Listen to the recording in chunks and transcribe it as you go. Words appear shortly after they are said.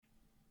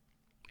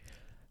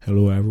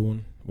Hello,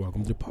 everyone.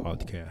 Welcome to the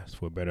podcast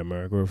for Better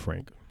America with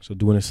Frank. So,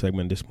 doing a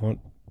segment this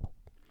month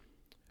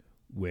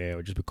where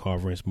I'll just be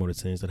covering some of the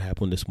things that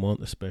happened this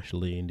month,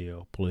 especially in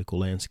the political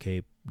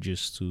landscape,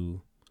 just to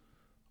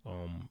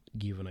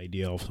give an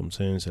idea of some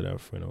things that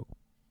have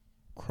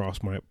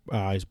crossed my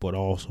eyes, but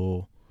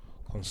also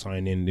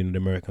concerning in the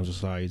American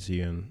society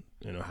and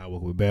how we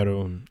could be better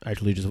and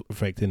actually just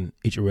affecting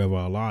each area of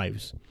our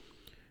lives.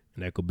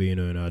 And that could be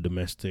in our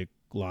domestic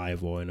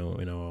life or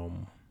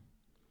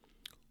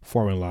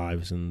foreign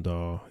lives and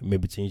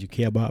maybe things you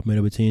care about,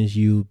 maybe things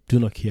you do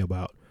not care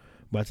about.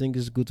 But I think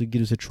it's good to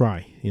give this a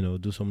try.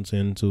 Do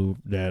something to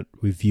that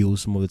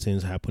reviews some of the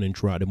things happening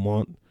throughout the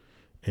month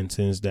and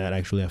things that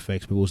actually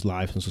affects people's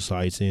lives and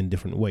society in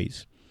different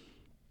ways.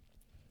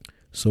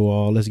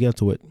 So let's get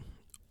to it.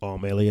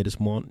 Earlier this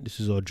month,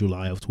 this is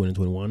July of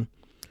 2021.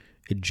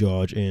 A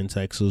judge in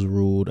Texas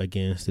ruled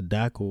against the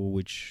DACA,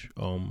 which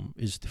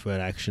is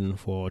deferred action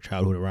for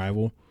childhood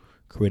arrival,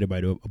 created by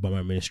the Obama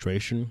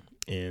administration.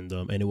 And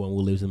anyone who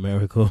lives in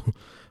America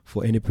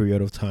for any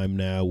period of time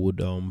now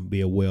would be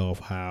aware of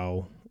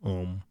how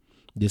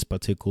this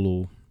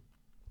particular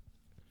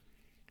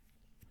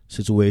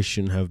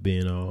situation have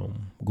been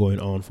going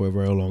on for a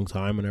very long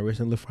time. And I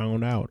recently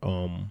found out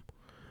the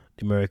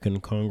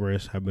American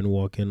Congress have been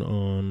working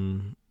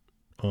on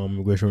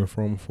immigration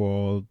reform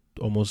for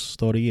almost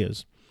 30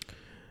 years.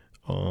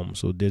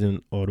 So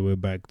dating all the way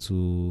back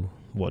to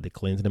the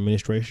Clinton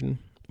administration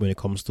when it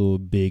comes to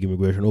big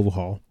immigration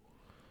overhaul.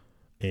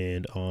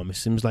 And it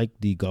seems like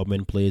the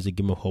government plays a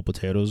game of hot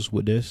potatoes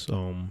with this.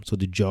 So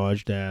the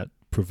judge that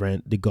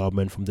prevent the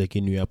government from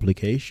taking new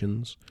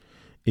applications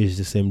is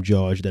the same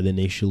judge that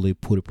initially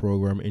put the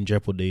program in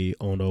jeopardy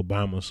under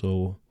Obama.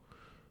 So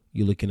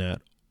you're looking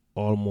at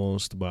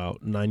almost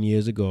about 9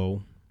 years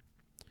ago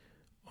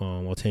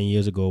or 10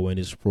 years ago when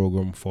this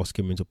program first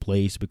came into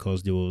place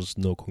because there was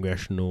no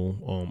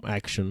congressional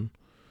action.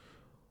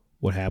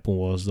 What happened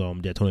was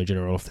the Attorney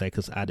General of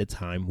Texas at the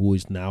time, who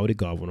is now the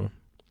governor,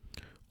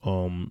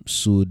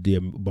 sued the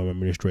Obama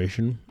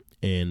administration,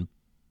 and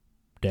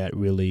that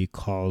really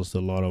caused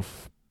a lot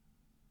of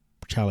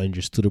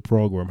challenges to the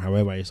program.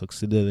 However, it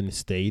succeeded and it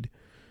stayed,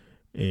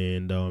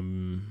 and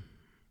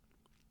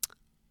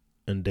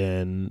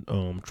then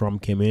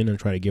Trump came in and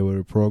tried to get rid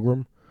of the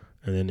program,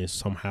 and then it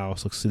somehow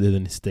succeeded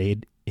and it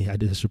stayed. It had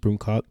the Supreme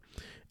Court,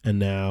 and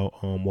now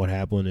what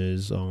happened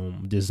is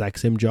the exact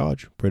same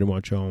judge pretty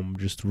much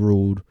just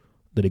ruled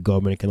that the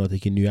government cannot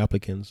take in new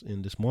applicants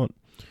in this month.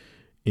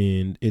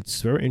 And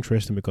it's very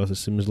interesting because it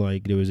seems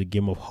like there is a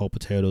game of hot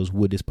potatoes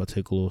with this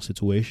particular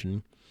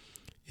situation.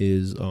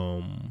 Is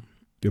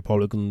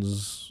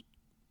Republicans,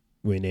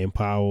 when they're in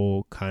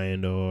power,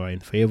 kind of are in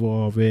favor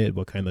of it,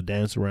 but kind of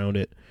dance around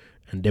it.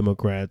 And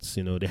Democrats,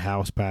 the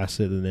House passed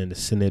it, and then the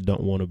Senate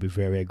don't want to be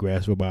very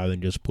aggressive about it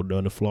and just put it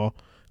on the floor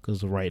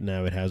because right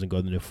now it hasn't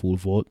gotten a full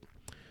vote.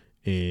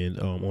 And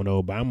under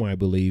Obama, I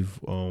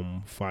believe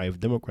 5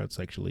 Democrats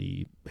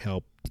actually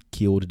helped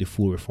kill the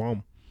full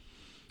reform.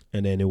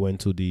 And then it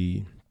went to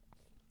and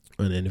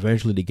then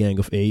eventually the Gang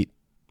of 8,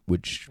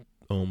 which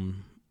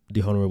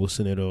the Honorable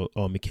Senator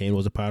McCain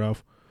was a part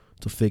of,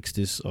 to fix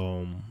this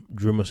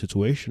Dreamer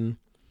situation.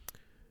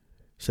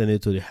 Sent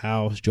it to the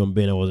House. John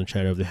Boehner was in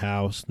charge of the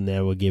House,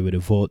 never gave it a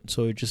vote.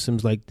 So it just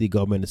seems like the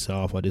government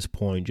itself at this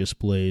point just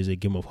plays a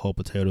game of hot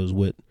potatoes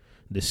with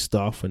this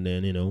stuff. And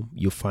then,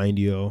 you find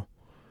your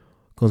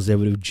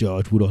conservative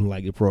judge who don't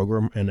like the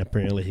program, and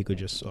apparently he could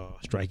just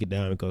strike it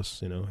down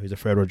because, he's a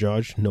federal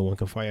judge. No one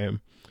can fire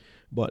him.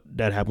 But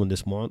that happened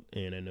this month,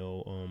 and I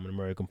know in the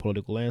American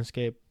political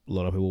landscape, a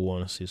lot of people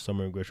want to see some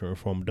immigration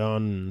reform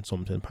done and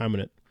something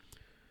permanent.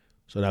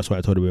 So that's why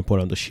I thought it would be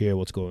important to share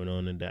what's going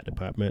on in that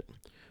department.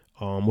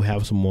 We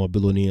have some more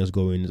billionaires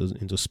going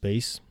into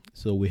space.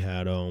 So we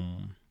had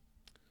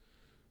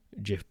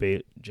Jeff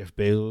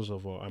Bezos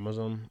of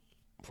Amazon,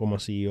 former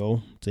CEO.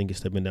 I think he's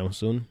stepping down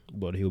soon,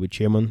 but he'll be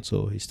chairman,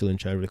 so he's still in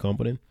charge of the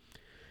company.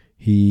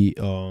 He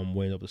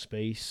went up to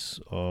space.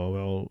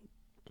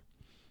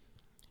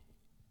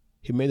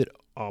 He made it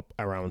up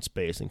around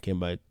space and came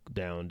back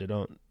down. They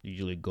don't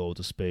usually go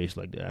to space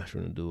like the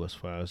astronauts do,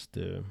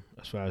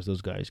 as far as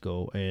those guys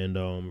go. And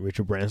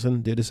Richard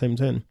Branson did the same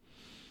thing.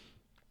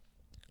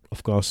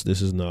 Of course,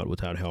 this is not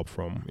without help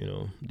from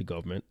the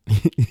government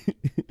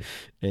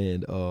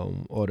and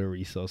other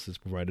resources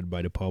provided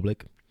by the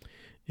public.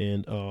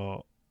 And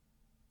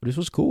this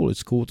was cool.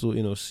 It's cool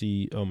to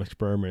see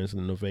experiments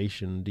and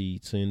innovation. The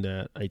thing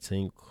that I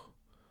think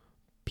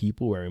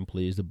people weren't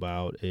pleased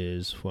about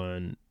is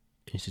when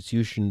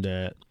institution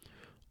that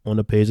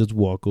underpays its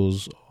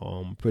workers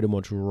pretty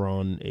much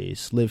run a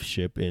slave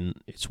ship in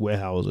its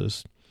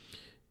warehouses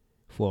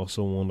for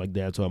someone like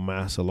that to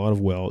amass a lot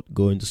of wealth,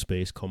 go into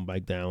space, come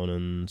back down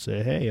and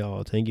say, hey,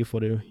 thank you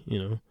for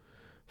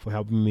for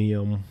helping me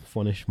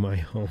finish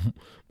my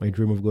my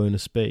dream of going to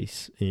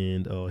space,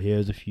 and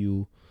here's a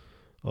few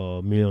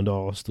 $1 million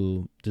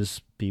to this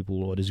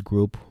people or this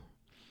group,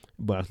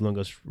 but as long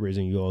as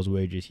raising yours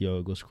wages,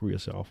 go screw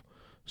yourself.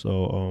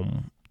 So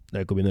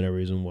that could be another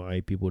reason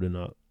why people do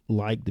not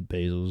like the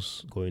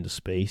Bezos going to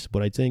space,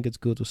 but I think it's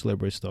good to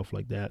celebrate stuff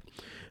like that.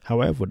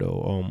 However,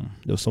 though,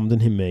 there was something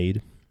he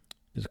made.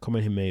 There's a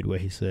comment he made where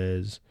he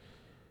says,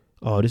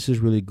 "Oh, this is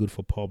really good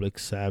for public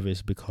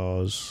service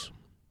because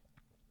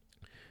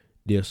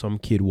there's some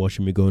kid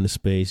watching me go into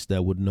space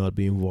that would not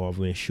be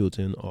involved in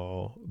shooting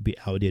or be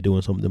out there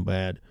doing something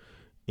bad."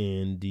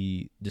 And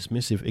the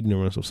dismissive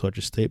ignorance of such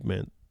a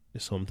statement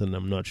is something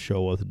I'm not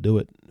sure what to do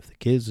with. If the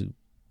kids are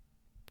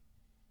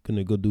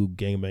gonna go do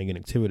gangbanging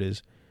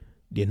activities,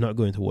 they're not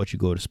going to watch you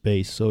go to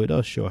space. So it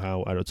does show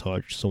how out of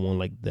touch someone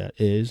like that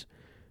is.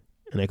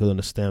 And I could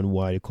understand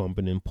why the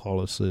company and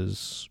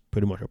policies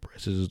pretty much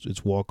oppresses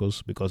its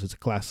workers, because it's a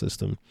class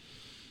system.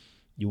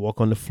 You walk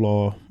on the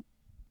floor,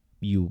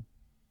 you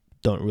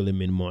don't really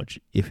mean much.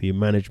 If you're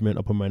management,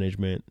 upper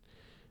management,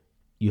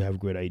 you have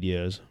great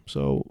ideas.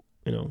 So,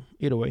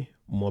 either way,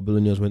 more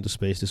billionaires went to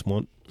space this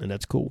month, and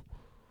that's cool.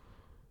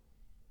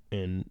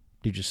 And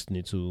you just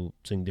need to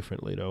think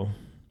differently, though.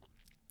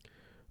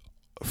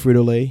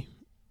 Frito-Lay,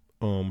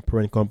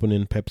 parent company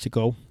in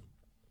PepsiCo,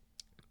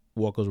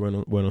 workers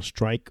went on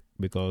strike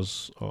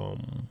because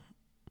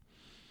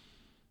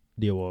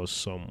there was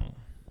some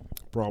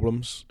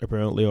problems.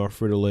 Apparently, our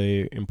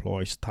Frito-Lay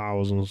employs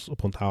thousands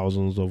upon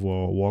thousands of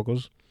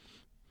workers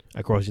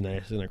across the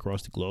United States and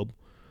across the globe.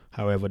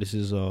 However, this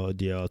is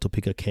the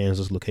Topeka,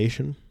 Kansas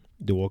location.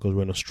 The workers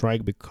went on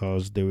strike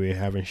because they were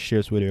having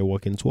shifts where they were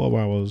working 12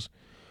 hours,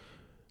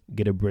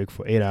 get a break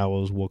for 8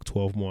 hours, work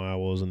 12 more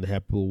hours, and they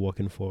had people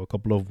working for a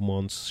couple of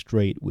months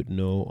straight with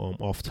no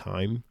off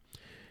time.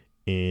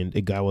 And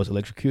a guy was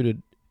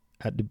electrocuted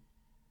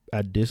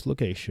at this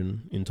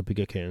location in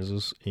Topeka,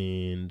 Kansas,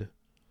 and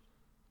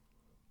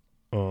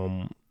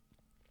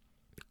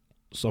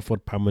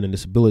suffered permanent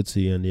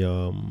disability. And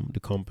the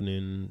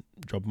company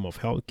dropped him off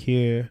health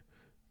care,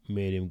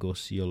 made him go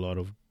see a lot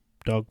of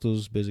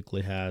doctors,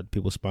 basically had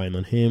people spying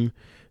on him.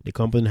 The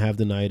company have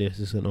denied this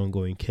is an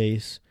ongoing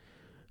case.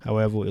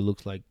 However, it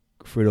looks like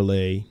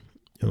Frito-Lay,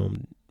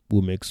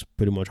 who makes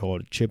pretty much all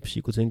the chips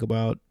you could think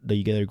about that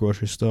you get at a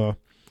grocery store,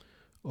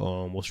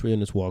 was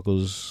treating its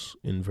workers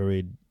in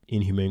very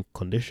inhumane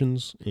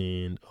conditions,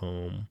 and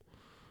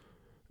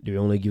they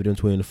only give them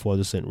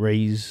 24%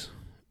 raise.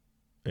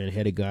 And he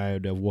had a guy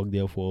that worked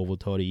there for over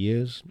 30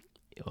 years,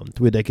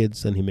 3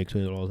 decades, and he makes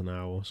 $20 an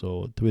hour.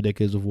 So 3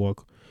 decades of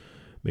work,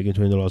 making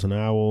 $20 an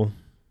hour.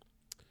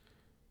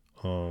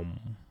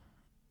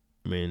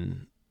 I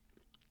mean,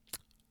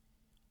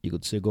 you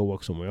could say go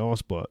work somewhere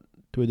else, but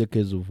 3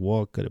 decades of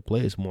work at a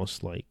place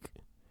must like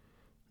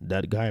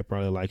that guy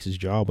probably likes his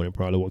job and he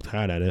probably worked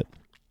hard at it,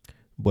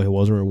 but he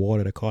wasn't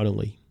rewarded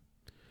accordingly.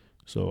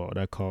 So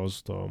that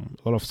caused a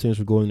lot of things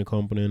were going in the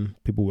company.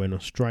 People went on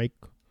strike,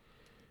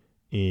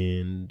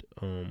 and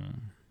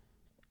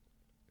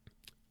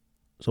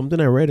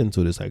something I read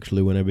into this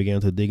actually when I began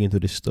to dig into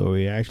this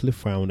story, I actually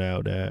found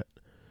out that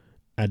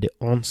at the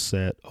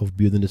onset of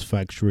building this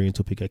factory in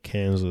Topeka,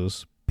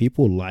 Kansas,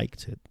 people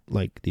liked it.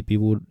 Like the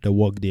people that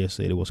worked there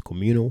said it was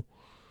communal.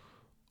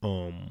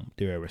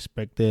 They were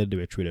respected, they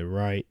were treated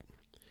right.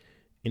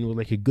 And it was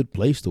like a good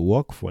place to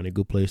work for and a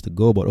good place to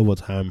go. But over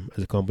time,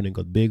 as the company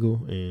got bigger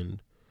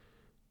and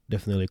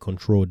definitely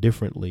controlled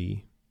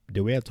differently, they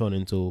were turned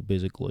into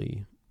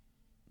basically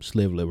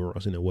slave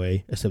laborers in a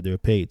way, except they were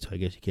paid. So I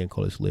guess you can't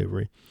call it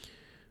slavery.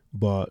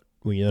 But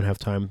when you don't have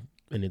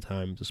any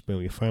time to spend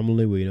with your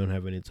family, when you don't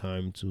have any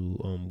time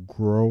to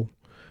grow,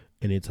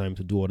 any time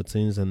to do other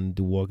things, and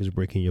the work is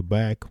breaking your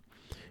back,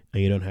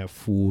 and you don't have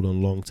food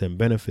and long-term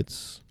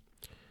benefits,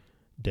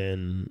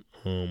 then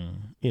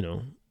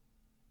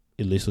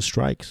it leads to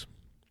strikes.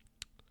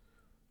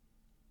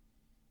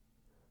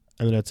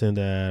 Another thing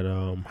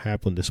that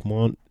happened this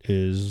month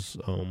is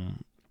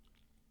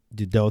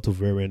the Delta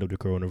variant of the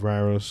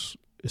coronavirus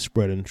is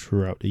spreading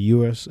throughout the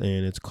U.S.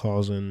 and it's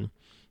causing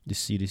the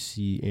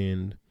CDC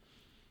and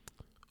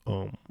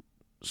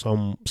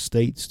some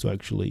states to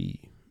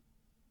actually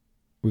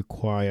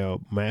require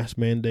mask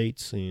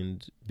mandates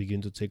and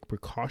begin to take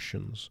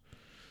precautions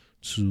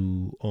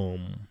to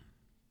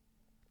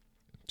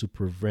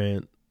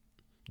prevent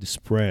the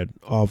spread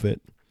of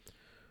it.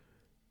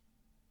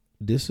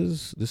 This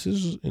is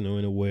in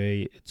a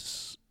way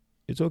it's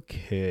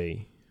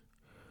okay,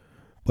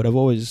 but I've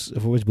always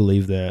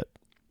believed that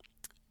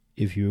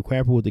if you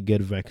require people to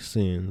get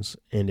vaccines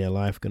and their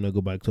life cannot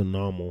go back to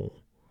normal,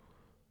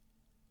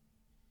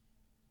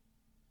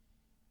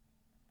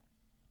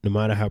 no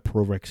matter how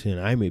pro-vaccine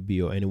I may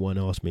be or anyone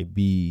else may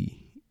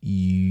be,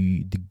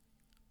 the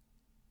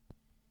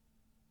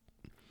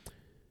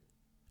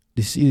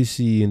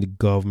CDC and the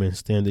government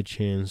stand a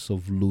chance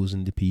of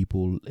losing the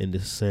people, in the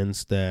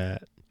sense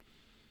that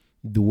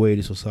the way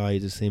the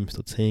society seems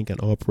to think and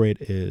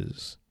operate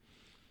is,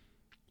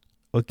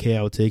 okay,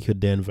 I'll take your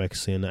damn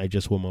vaccine, I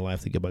just want my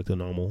life to get back to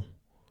normal.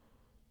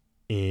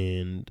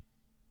 And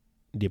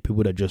there are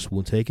people that just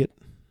won't take it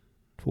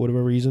for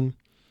whatever reason.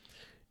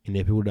 And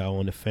there are people that are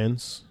on the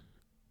fence.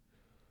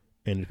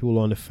 And the people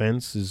on the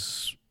fence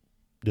is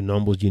the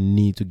numbers you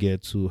need to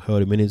get to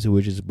herd immunity,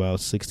 which is about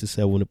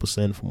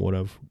 60-70% from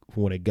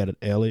what I got it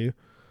earlier.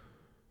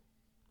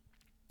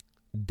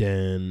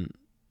 then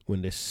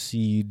when they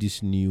see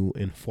this new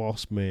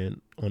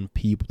enforcement on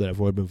people that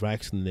have already been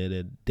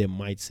vaccinated, they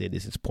might say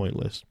this is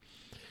pointless.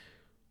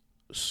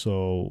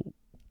 So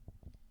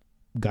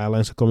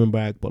guidelines are coming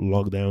back, but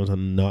lockdowns are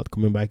not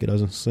coming back. It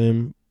doesn't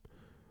seem,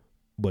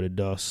 but it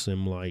does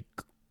seem like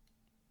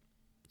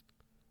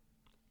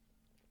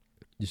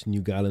this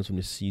new guidelines from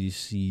the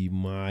CDC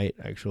might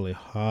actually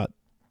hurt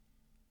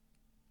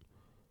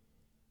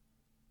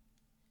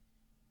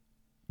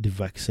the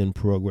vaccine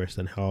progress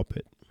and help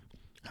it.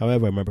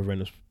 However, it might prevent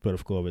the spread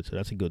of COVID, so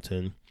that's a good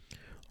thing.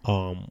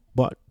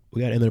 But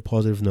we got to end on a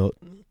positive note.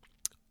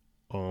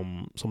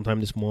 Sometime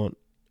this month,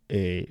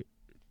 a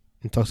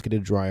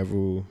intoxicated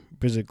driver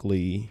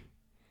basically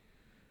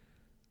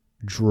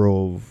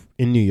drove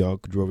in New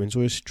York, drove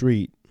into a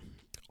street,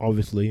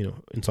 obviously,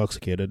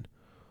 intoxicated,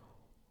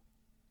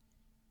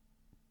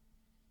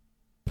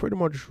 pretty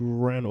much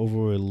ran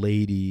over a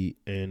lady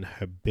and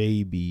her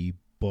baby,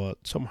 but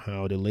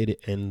somehow the lady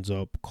ends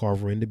up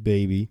covering the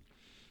baby.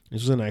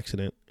 This was an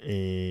accident,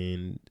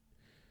 and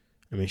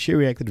I mean, she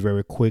reacted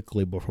very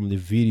quickly, but from the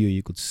video,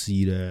 you could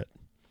see that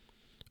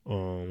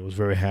it was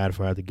very hard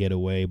for her to get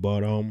away.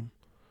 But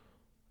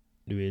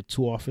there were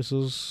two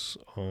officers.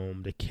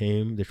 They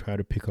came. They tried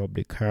to pick up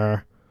the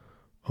car.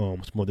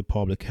 Some of the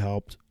public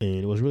helped,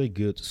 and it was really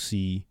good to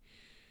see.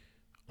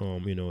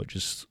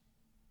 Just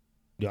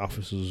the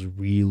officers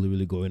really,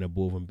 really going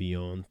above and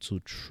beyond to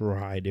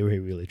try. They were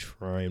really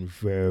trying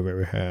very,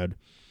 very hard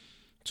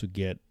to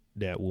get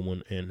that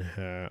woman and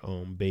her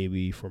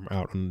baby from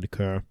out under the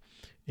car.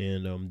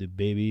 And the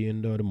baby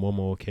and the mom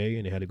are okay,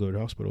 and they had to go to the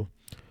hospital.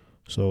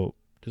 So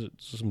this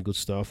is some good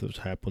stuff that's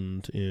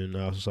happened in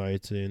our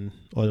society in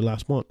the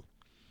last month.